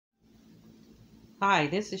Hi,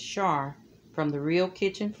 this is Shar from The Real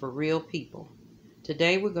Kitchen for Real People.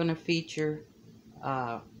 Today we're going to feature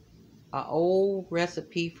an old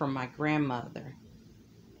recipe from my grandmother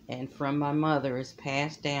and from my mother. It's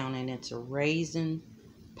passed down, and it's a raisin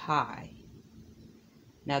pie.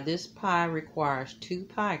 Now this pie requires 2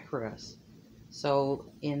 pie crusts.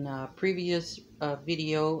 So in a previous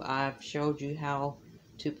video I've showed you how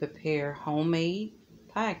to prepare homemade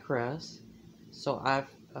pie crusts. So I've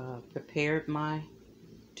prepared my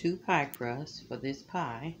 2 pie crusts for this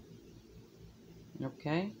pie.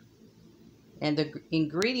 Okay, and the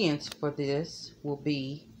ingredients for this will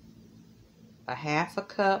be a 1/2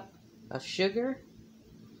 cup of sugar,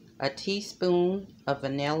 a teaspoon of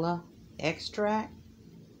vanilla extract,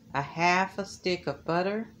 a 1/2 stick of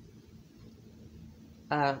butter,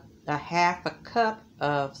 a 1/2 cup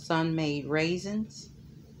of sun-made raisins,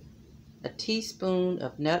 a teaspoon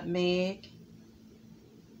of nutmeg,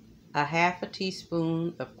 a 1/2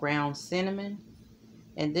 teaspoon of ground cinnamon,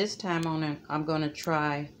 and this time I'm going to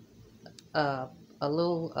try a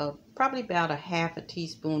little, probably about a 1/2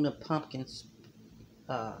 teaspoon of pumpkin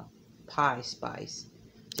pie spice,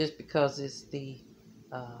 just because it's the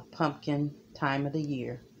pumpkin time of the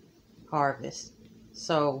year, harvest.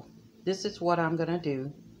 So this is what I'm going to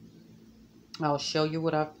do. I'll show you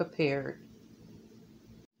what I've prepared.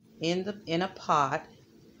 In a pot,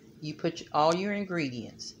 you put all your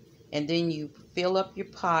ingredients, and then you fill up your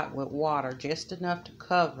pot with water, just enough to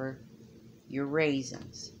cover your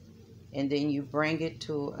raisins. And then you bring it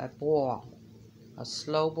to a boil, a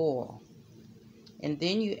slow boil. And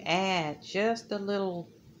then you add just a little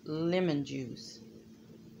lemon juice.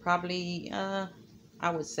 Probably, I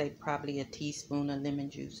would say probably a teaspoon of lemon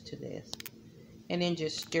juice to this. And then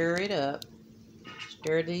just stir it up.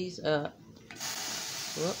 Stir these up.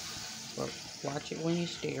 Whoops. Well, watch it when you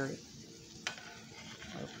stir it.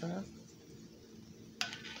 Okay.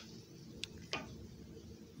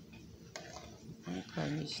 Okay,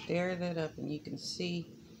 you stir that up, and you can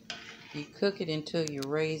see you cook it until your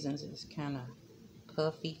raisins is kind of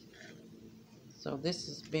puffy. So this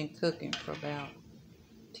has been cooking for about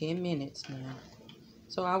 10 minutes now.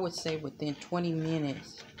 So I would say within 20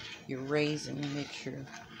 minutes, your raisin mixture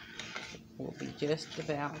will be just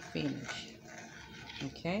about finished.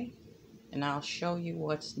 Okay? And I'll show you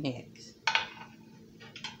what's next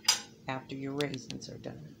after your raisins are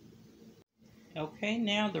done. Okay,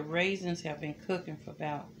 now the raisins have been cooking for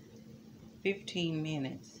about 15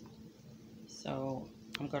 minutes. So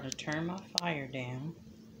I'm going to turn my fire down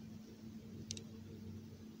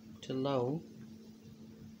to low.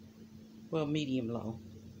 Well, medium low.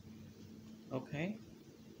 Okay.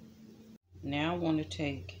 Now I want to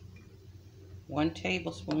take 1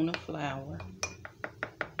 tablespoon of flour,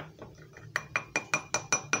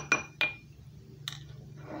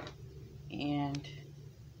 and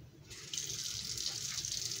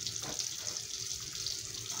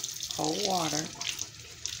cold water.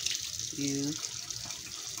 Use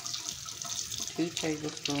 2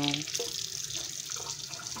 tablespoons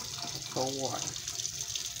of cold water.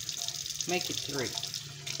 Make it 3.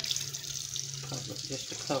 Just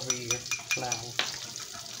to cover your flour.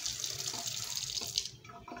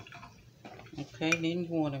 Okay, then you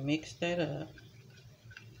want to mix that up.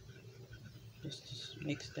 Just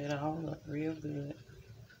mix that all up real good.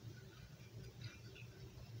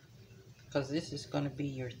 Because this is going to be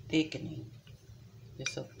your thickening.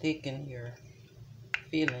 This will thicken your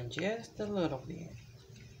filling just a little bit.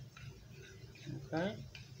 Okay?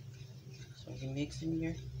 So you're mixing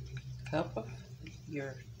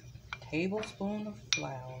your tablespoon of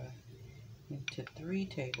flour into 3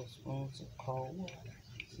 tablespoons of cold water.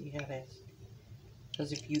 See how that's...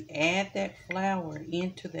 Because if you add that flour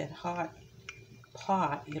into that hot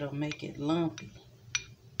pot, it'll make it lumpy.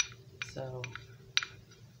 So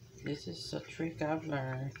this is a trick I've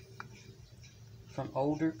learned from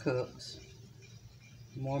older cooks,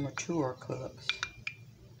 more mature cooks,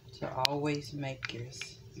 to always make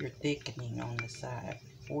your thickening on the side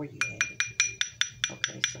before you add it.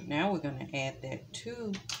 Okay, so now we're going to add that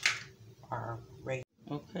to our raisins.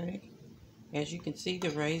 Okay, as you can see,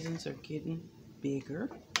 the raisins are getting bigger.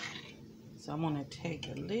 So I'm going to take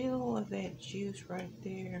a little of that juice right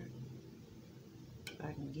there, if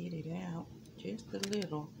I can get it out, just a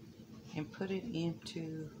little, and put it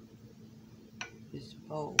into this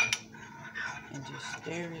bowl and just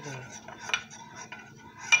stir it up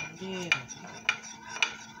a little bit.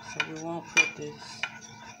 So we won't put this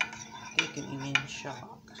thickening in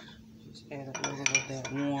shock. Just add a little of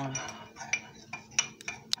that warm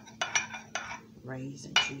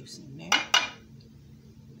raisin juice in there.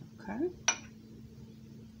 Okay.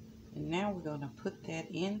 And now we're going to put that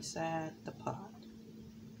inside the pot.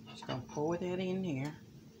 Just gonna pour that in there.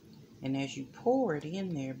 And as you pour it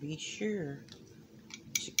in there, be sure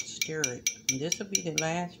to stir it. And this will be the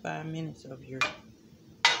last 5 minutes of your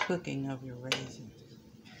cooking of your raisins.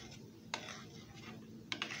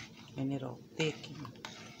 And it'll thicken.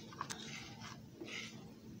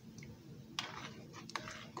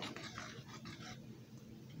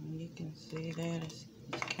 And you can see that it's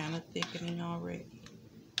kind of thickening already.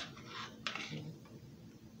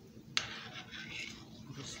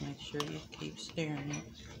 Just make sure you keep stirring it.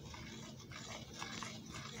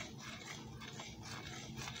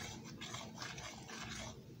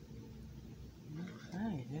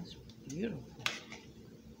 Okay, that's beautiful.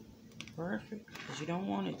 Perfect, because you don't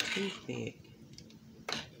want it too thick.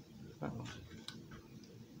 But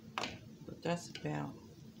that's about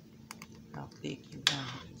how thick you want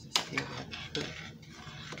it, because it's still got to cook.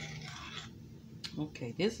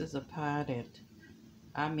 Okay, this is a pie that,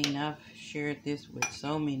 I mean, I've shared this with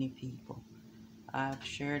so many people. I've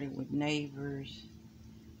shared it with neighbors,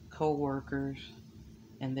 co-workers,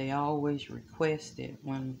 and they always request it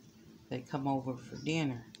when they come over for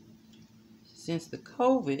dinner. Since the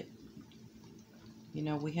COVID, you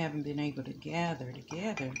know, we haven't been able to gather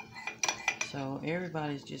together, so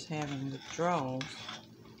everybody's just having withdrawals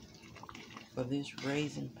for this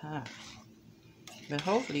raisin pie. But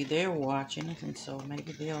hopefully they're watching, and so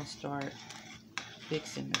maybe they'll start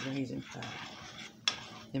fixing the raisin pie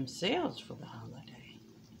themselves for the holiday.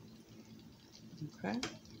 Okay,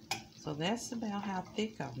 so that's about how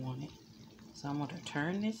thick I want it. So I'm going to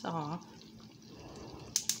turn this off,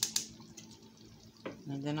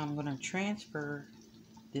 and then I'm going to transfer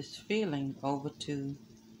this filling over to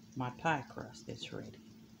my pie crust that's ready.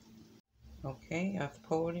 Okay, I've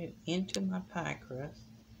poured it into my pie crust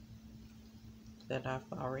that I've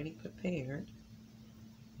already prepared.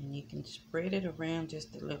 And you can spread it around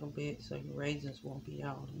just a little bit so your raisins won't be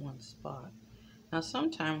all in one spot. Now,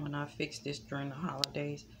 sometime when I fix this during the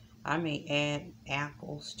holidays, I may add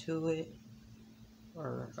apples to it,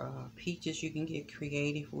 or peaches. You can get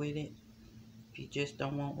creative with it. If you just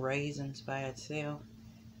don't want raisins by itself,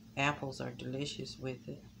 apples are delicious with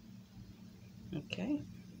it. Okay,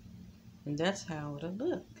 and that's how it'll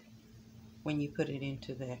look when you put it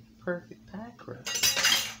into that perfect pie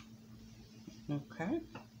crust. Okay,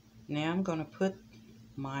 now I'm going to put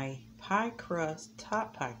my pie crust,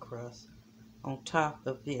 top pie crust, on top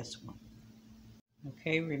of this one.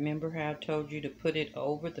 Okay, remember how I told you to put it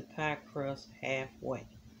over the pie crust halfway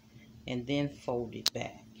and then fold it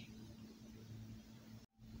back.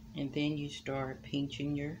 And then you start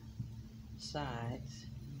pinching your sides.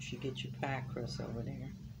 You should get your pie crust over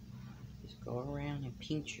there. Just go around and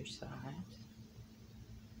pinch your sides.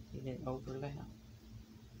 Get it overlap.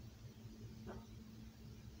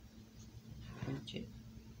 Pinch it.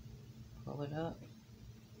 Pull it up.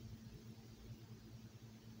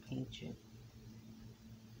 Pinch it.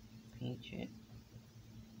 Pinch it.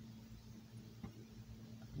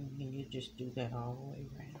 And you just do that all the way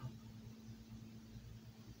around.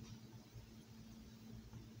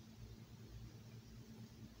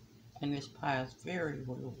 And this pie is very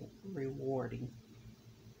rewarding.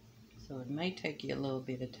 So it may take you a little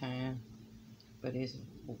bit of time, but it's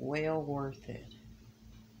well worth it.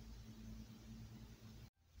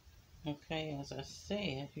 Okay, as I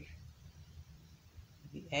said,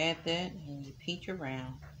 you add that and you pinch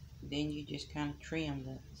around. Then you just kind of trim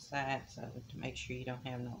the sides of it to make sure you don't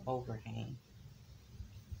have no overhang,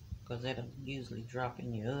 because that'll usually drop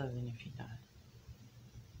in your oven if you're not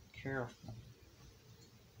careful.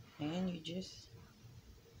 And you just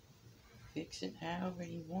fix it however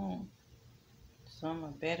you want. Some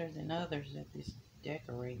are better than others at this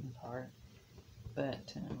decorating part,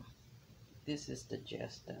 but this is the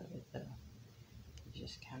gist of it, though. You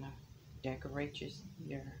just kind of decorate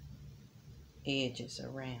your edges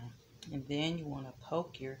around, and then you want to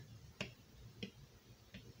poke your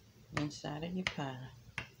inside of your pie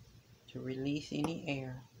to release any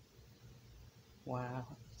air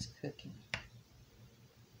while it's cooking.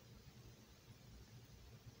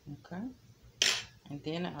 Okay, and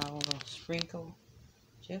then I will sprinkle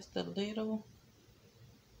just a little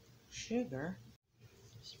sugar.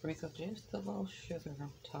 Sprinkle just a little sugar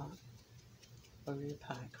on top of your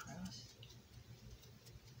pie crust.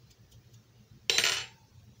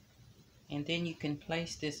 And then you can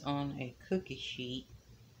place this on a cookie sheet,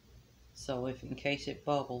 so if in case it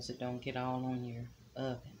bubbles, it don't get all on your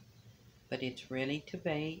oven. But it's ready to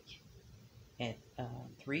bake at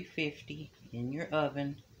 350 in your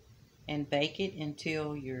oven, and bake it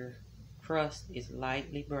until your crust is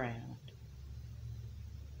lightly browned.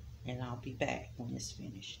 And I'll be back when it's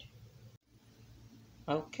finished.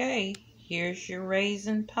 Okay, Here's your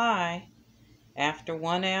raisin pie. After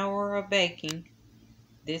 1 hour of baking,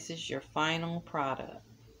 this is your final product.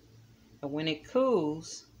 And when it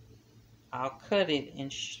cools, I'll cut it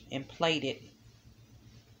and plate it,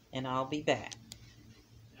 and I'll be back.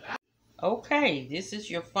 Okay, this is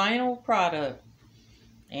your final product,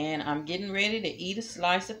 and I'm getting ready to eat a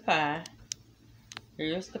slice of pie.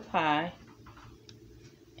 Here's the pie,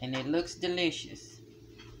 and it looks delicious.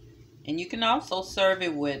 And you can also serve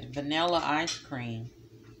it with vanilla ice cream.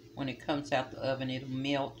 When it comes out the oven, it'll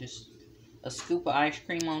melt. Just a scoop of ice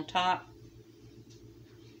cream on top.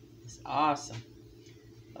 It's awesome.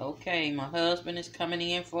 Okay, my husband is coming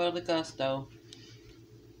in for the gusto.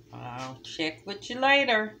 I'll check with you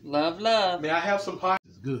later. Love, love. May I have some pie?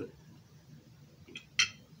 It's good.